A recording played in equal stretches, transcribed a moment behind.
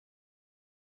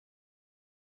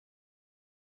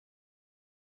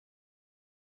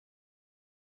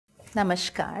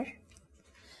Namaskar.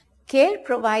 Care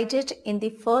provided in the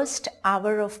first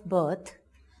hour of birth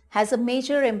has a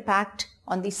major impact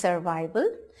on the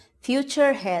survival,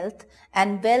 future health,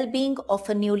 and well-being of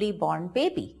a newly born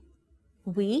baby.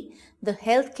 We, the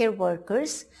healthcare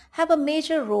workers, have a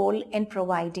major role in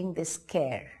providing this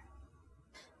care.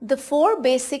 The four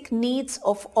basic needs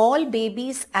of all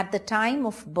babies at the time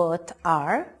of birth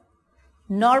are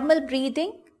normal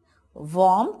breathing,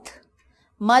 warmth,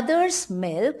 mother's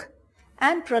milk,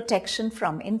 and protection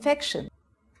from infection.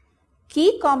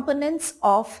 Key components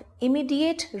of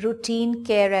immediate routine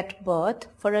care at birth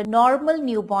for a normal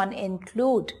newborn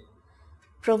include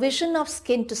provision of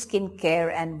skin-to-skin care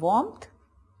and warmth,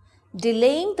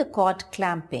 delaying the cord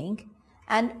clamping,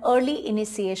 and early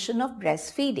initiation of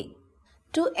breastfeeding.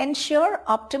 To ensure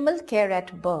optimal care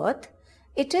at birth,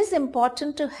 it is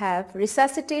important to have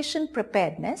resuscitation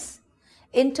preparedness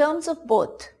in terms of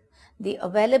both the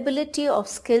availability of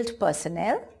skilled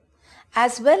personnel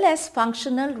as well as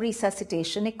functional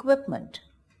resuscitation equipment.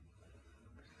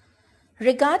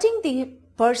 Regarding the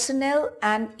personnel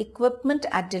and equipment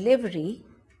at delivery,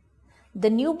 the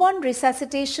newborn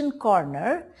resuscitation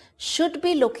corner should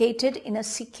be located in a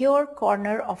secure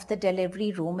corner of the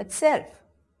delivery room itself.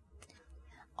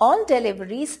 All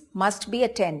deliveries must be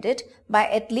attended by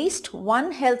at least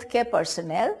one healthcare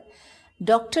personnel,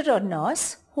 doctor or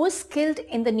nurse, who is skilled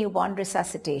in the newborn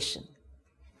resuscitation.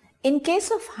 In case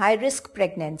of high-risk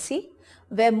pregnancy,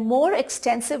 where more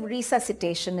extensive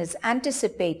resuscitation is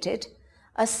anticipated,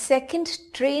 a second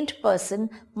trained person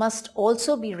must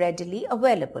also be readily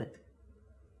available.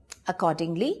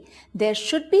 Accordingly, there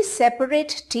should be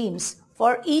separate teams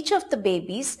for each of the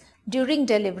babies during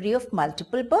delivery of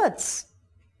multiple births.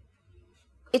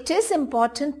 It is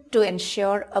important to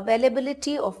ensure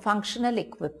availability of functional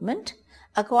equipment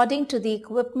according to the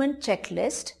equipment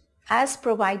checklist as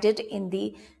provided in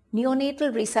the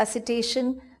Neonatal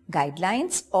Resuscitation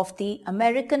Guidelines of the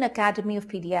American Academy of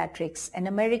Pediatrics and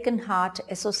American Heart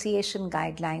Association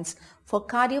Guidelines for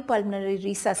Cardiopulmonary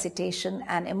Resuscitation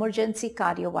and Emergency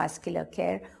Cardiovascular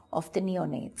Care of the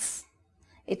Neonates.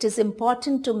 It is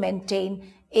important to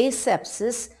maintain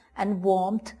asepsis and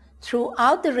warmth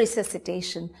throughout the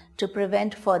resuscitation to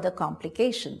prevent further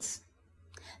complications.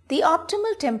 The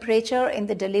optimal temperature in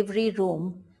the delivery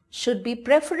room should be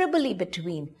preferably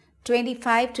between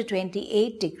 25 to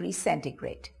 28 degrees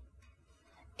centigrade.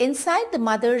 Inside the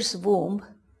mother's womb,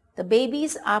 the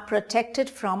babies are protected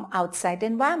from outside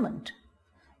environment.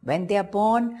 When they are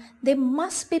born, they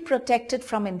must be protected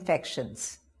from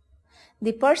infections.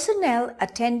 The personnel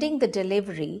attending the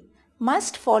delivery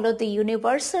must follow the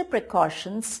universal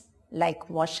precautions like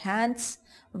wash hands,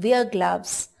 wear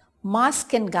gloves,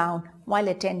 mask and gown while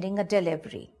attending a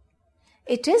delivery.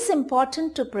 It is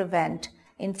important to prevent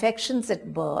infections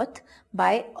at birth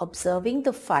by observing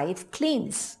the 5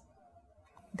 cleans.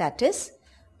 That is,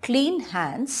 clean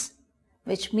hands,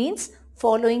 which means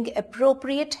following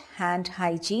appropriate hand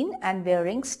hygiene and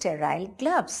wearing sterile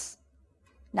gloves.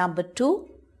 Number 2,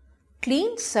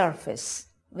 clean surface,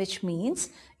 which means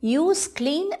use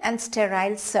clean and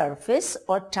sterile surface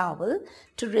or towel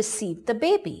to receive the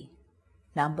baby.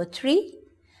 Number 3,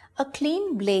 a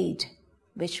clean blade,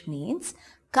 which means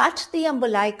cut the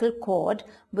umbilical cord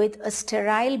with a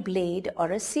sterile blade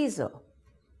or a scissor.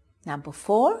 Number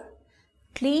 4,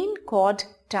 clean cord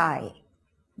tie,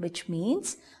 which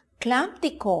means clamp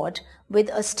the cord with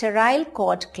a sterile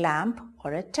cord clamp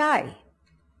or a tie.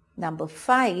 Number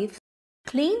 5,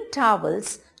 clean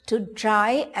towels to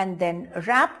dry and then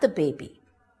wrap the baby.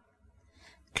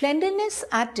 Cleanliness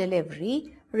at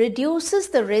delivery reduces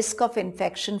the risk of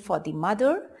infection for the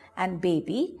mother and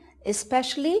baby,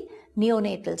 especially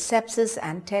neonatal sepsis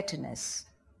and tetanus.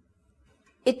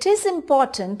 It is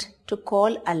important to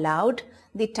call aloud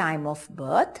the time of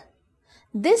birth.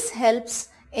 This helps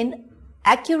in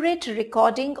accurate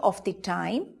recording of the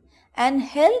time and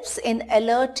helps in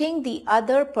alerting the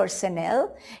other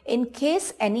personnel in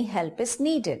case any help is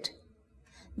needed.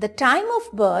 The time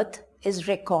of birth is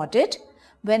recorded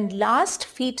when last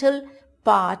fetal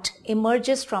part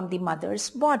emerges from the mother's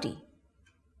body.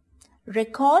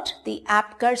 Record the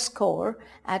APGAR score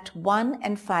at 1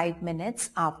 and 5 minutes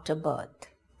after birth.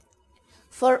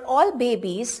 For all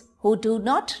babies who do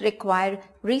not require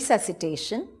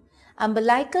resuscitation,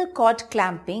 umbilical cord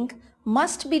clamping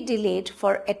must be delayed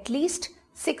for at least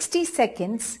 60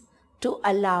 seconds to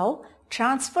allow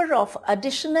transfer of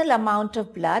additional amount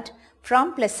of blood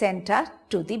from placenta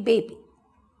to the baby.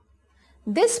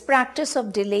 This practice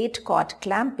of delayed cord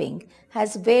clamping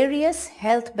has various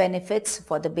health benefits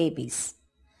for the babies,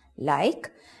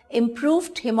 like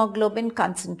improved hemoglobin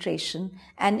concentration,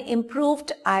 and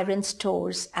improved iron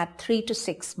stores at 3 to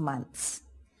 6 months.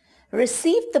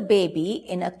 Receive the baby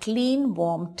in a clean,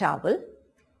 warm towel.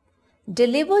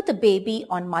 Deliver the baby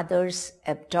on mother's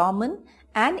abdomen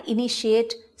and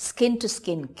initiate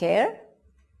skin-to-skin care.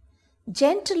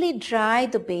 Gently dry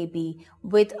the baby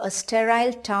with a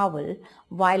sterile towel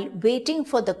while waiting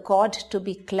for the cord to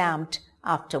be clamped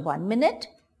after 1 minute.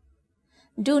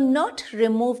 Do not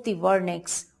remove the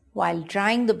vernix while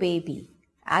drying the baby,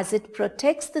 as it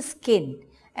protects the skin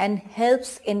and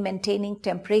helps in maintaining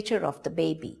temperature of the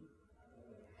baby.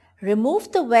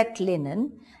 Remove the wet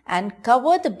linen and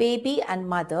cover the baby and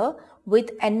mother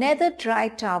with another dry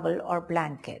towel or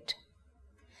blanket.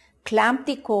 Clamp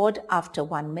the cord after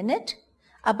 1 minute,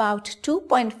 about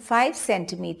 2.5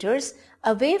 centimeters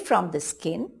away from the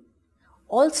skin,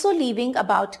 also leaving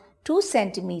about 2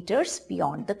 centimeters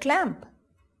beyond the clamp.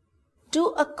 Do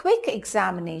a quick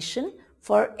examination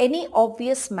for any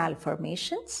obvious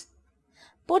malformations.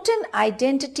 Put an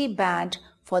identity band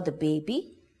for the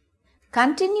baby.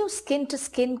 Continue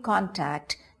skin-to-skin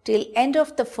contact till end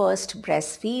of the first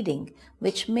breastfeeding,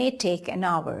 which may take an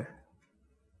hour.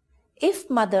 If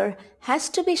mother has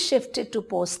to be shifted to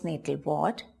postnatal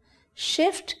ward,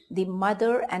 shift the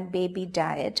mother and baby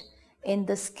diet in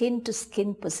the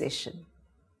skin-to-skin position.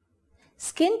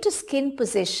 Skin-to-skin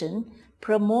position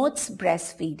promotes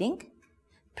breastfeeding,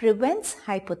 prevents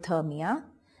hypothermia,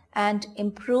 and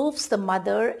improves the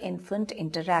mother-infant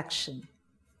interaction.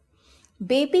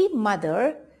 Baby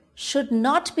mother should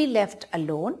not be left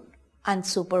alone,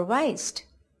 unsupervised.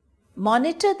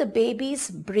 Monitor the baby's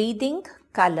breathing,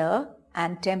 color,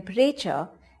 and temperature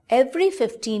every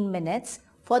 15 minutes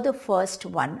for the first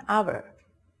 1 hour.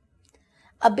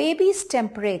 A baby's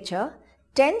temperature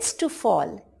tends to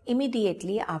fall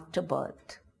immediately after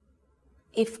birth.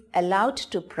 If allowed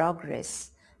to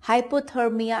progress,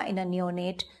 hypothermia in a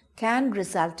neonate can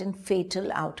result in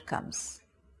fatal outcomes.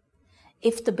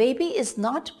 If the baby is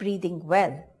not breathing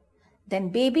well, then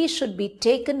baby should be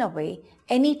taken away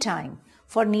anytime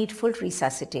for needful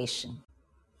resuscitation.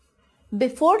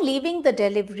 Before leaving the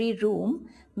delivery room,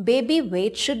 baby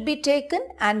weight should be taken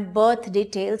and birth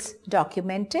details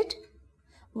documented.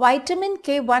 Vitamin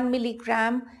K 1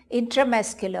 mg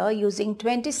intramuscular using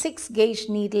 26 gauge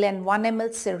needle and 1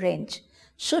 ml syringe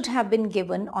should have been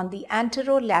given on the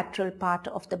anterolateral part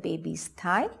of the baby's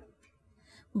thigh.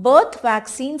 Birth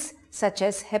vaccines such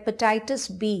as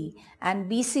hepatitis B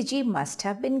and BCG must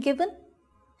have been given.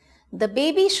 The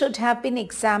baby should have been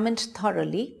examined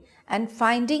thoroughly and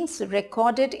findings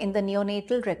recorded in the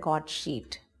neonatal record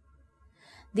sheet.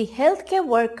 The healthcare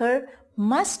worker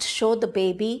must show the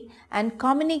baby and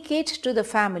communicate to the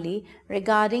family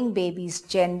regarding baby's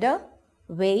gender,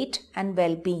 weight, and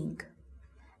well-being.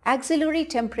 Auxiliary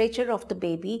temperature of the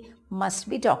baby must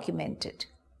be documented.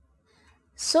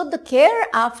 So the care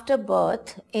after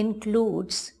birth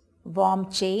includes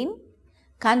warm chain,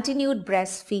 continued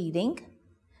breastfeeding,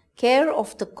 care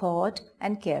of the cord,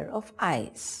 and care of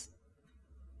eyes.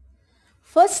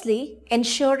 Firstly,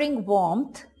 ensuring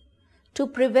warmth. To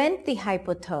prevent the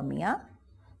hypothermia,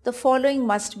 the following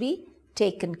must be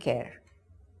taken care.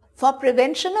 For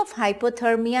prevention of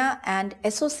hypothermia and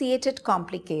associated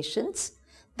complications,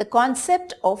 the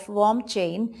concept of warm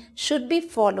chain should be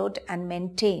followed and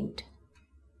maintained.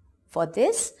 For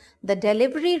this, the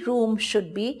delivery room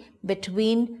should be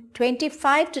between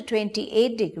 25 to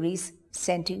 28 degrees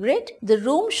centigrade. The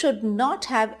room should not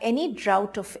have any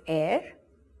draught of air.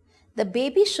 The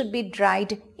baby should be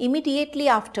dried immediately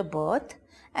after birth,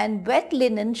 and wet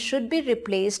linen should be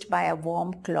replaced by a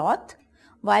warm cloth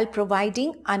while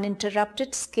providing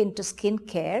uninterrupted skin-to-skin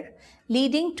care,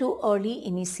 leading to early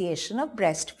initiation of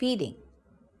breastfeeding.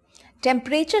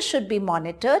 Temperature should be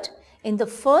monitored in the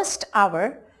first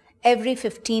hour every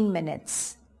 15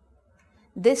 minutes.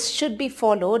 This should be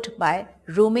followed by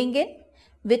rooming in,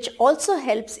 which also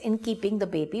helps in keeping the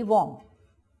baby warm.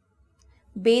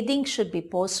 Bathing should be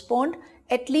postponed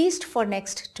at least for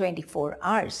next 24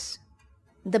 hours.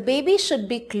 The baby should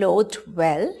be clothed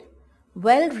well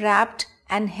wrapped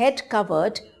and head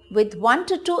covered with 1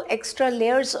 to 2 extra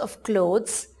layers of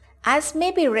clothes as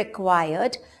may be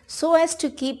required so as to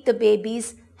keep the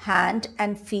baby's hand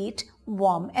and feet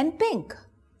warm and pink.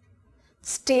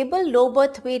 Stable low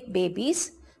birth weight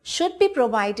babies should be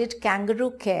provided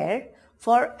kangaroo care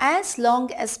for as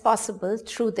long as possible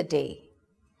through the day.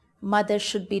 Mother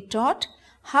should be taught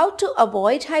how to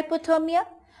avoid hypothermia,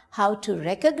 how to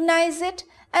recognize it,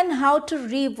 and how to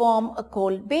rewarm a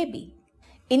cold baby.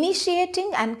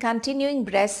 Initiating and continuing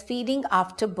breastfeeding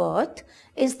after birth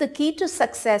is the key to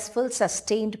successful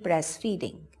sustained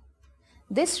breastfeeding.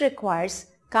 This requires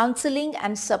counseling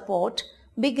and support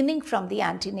beginning from the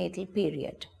antenatal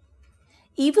period.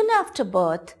 Even after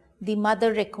birth, the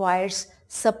mother requires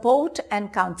support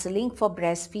and counseling for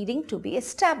breastfeeding to be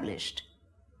established.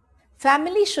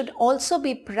 Family should also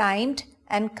be primed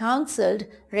and counseled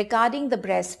regarding the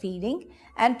breastfeeding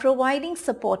and providing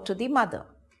support to the mother.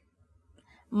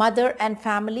 Mother and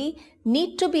family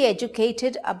need to be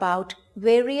educated about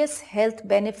various health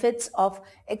benefits of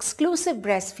exclusive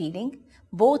breastfeeding,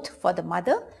 both for the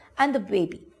mother and the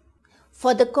baby.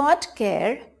 For the cord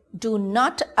care, do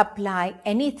not apply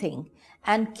anything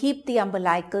and keep the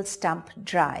umbilical stump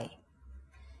dry.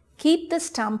 Keep the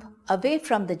stump away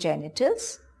from the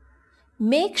genitals.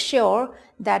 Make sure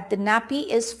that the nappy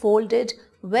is folded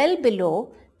well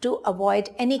below to avoid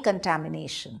any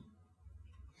contamination.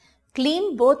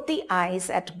 Clean both the eyes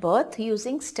at birth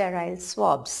using sterile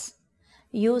swabs.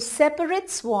 Use separate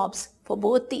swabs for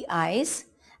both the eyes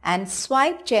and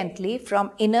swipe gently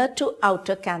from inner to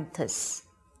outer canthus.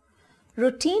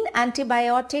 Routine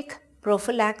antibiotic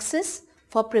prophylaxis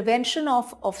for prevention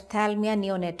of ophthalmia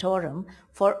neonatorum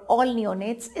for all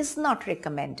neonates is not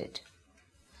recommended.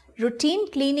 Routine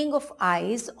cleaning of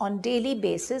eyes on daily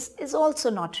basis is also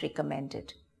not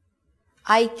recommended.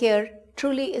 Eye care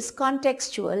truly is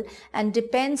contextual and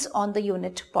depends on the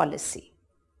unit policy.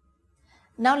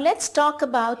 Now let's talk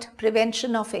about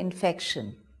prevention of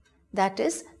infection, that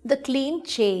is the clean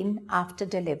chain after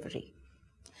delivery.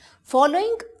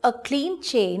 Following a clean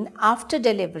chain after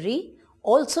delivery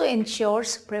also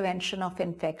ensures prevention of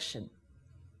infection.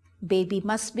 Baby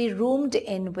must be roomed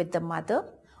in with the mother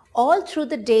all through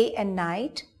the day and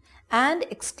night and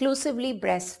exclusively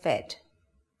breastfed.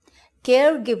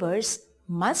 Caregivers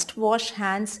must wash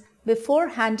hands before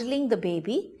handling the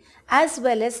baby as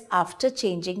well as after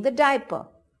changing the diaper.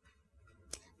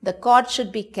 The cord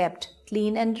should be kept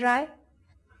clean and dry.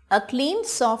 A clean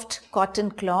soft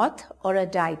cotton cloth or a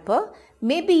diaper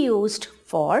may be used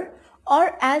for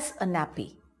or as a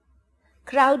nappy.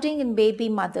 Crowding in baby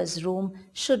mother's room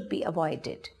should be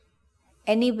avoided.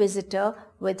 Any visitor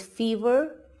with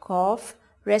fever, cough,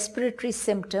 respiratory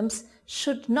symptoms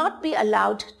should not be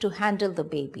allowed to handle the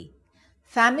baby.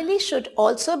 Family should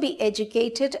also be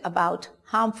educated about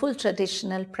harmful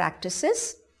traditional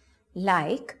practices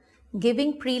like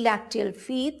giving prelacteal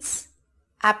feeds,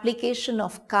 application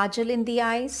of kajal in the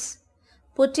eyes,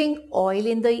 putting oil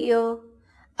in the ear,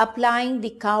 applying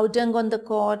the cow dung on the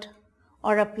cord,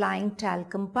 or applying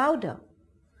talcum powder.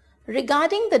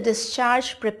 Regarding the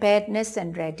discharge preparedness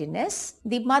and readiness,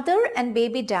 the mother and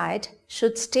baby diet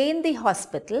should stay in the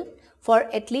hospital for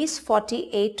at least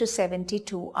 48 to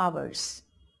 72 hours.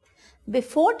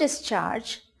 Before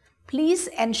discharge, please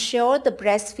ensure the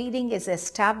breastfeeding is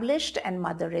established and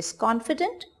mother is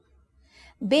confident.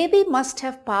 Baby must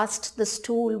have passed the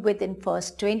stool within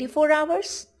first 24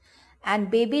 hours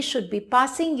and baby should be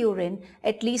passing urine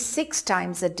at least 6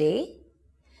 times a day.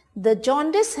 The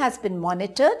jaundice has been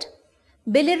monitored.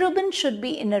 Bilirubin should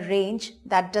be in a range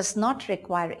that does not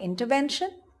require intervention.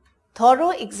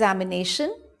 Thorough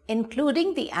examination,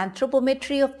 including the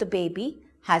anthropometry of the baby,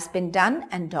 has been done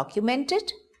and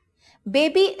documented.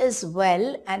 Baby is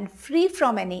well and free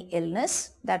from any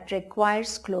illness that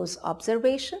requires close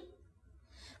observation.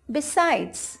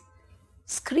 Besides,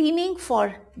 screening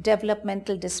for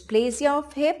developmental dysplasia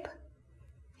of hip,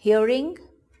 hearing,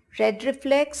 red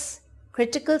reflex,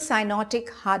 critical cyanotic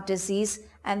heart disease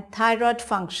and thyroid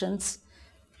functions,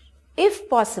 if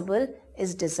possible,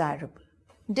 is desirable.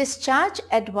 Discharge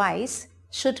advice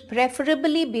should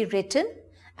preferably be written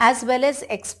as well as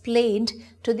explained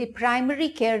to the primary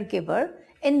caregiver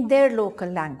in their local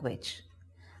language.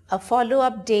 A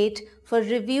follow-up date for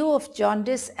review of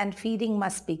jaundice and feeding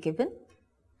must be given.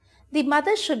 The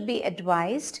mother should be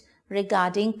advised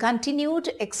regarding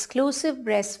continued exclusive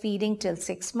breastfeeding till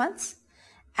 6 months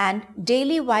and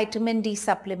daily vitamin D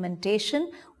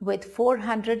supplementation with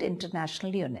 400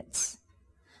 international units.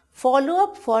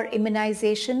 Follow-up for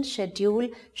immunization schedule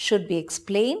should be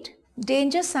explained.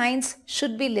 Danger signs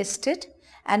should be listed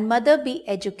and mother be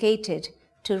educated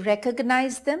to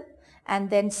recognize them and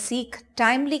then seek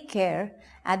timely care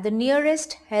at the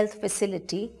nearest health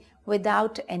facility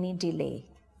without any delay.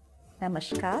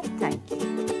 Namaskar. Thank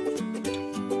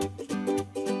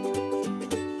you.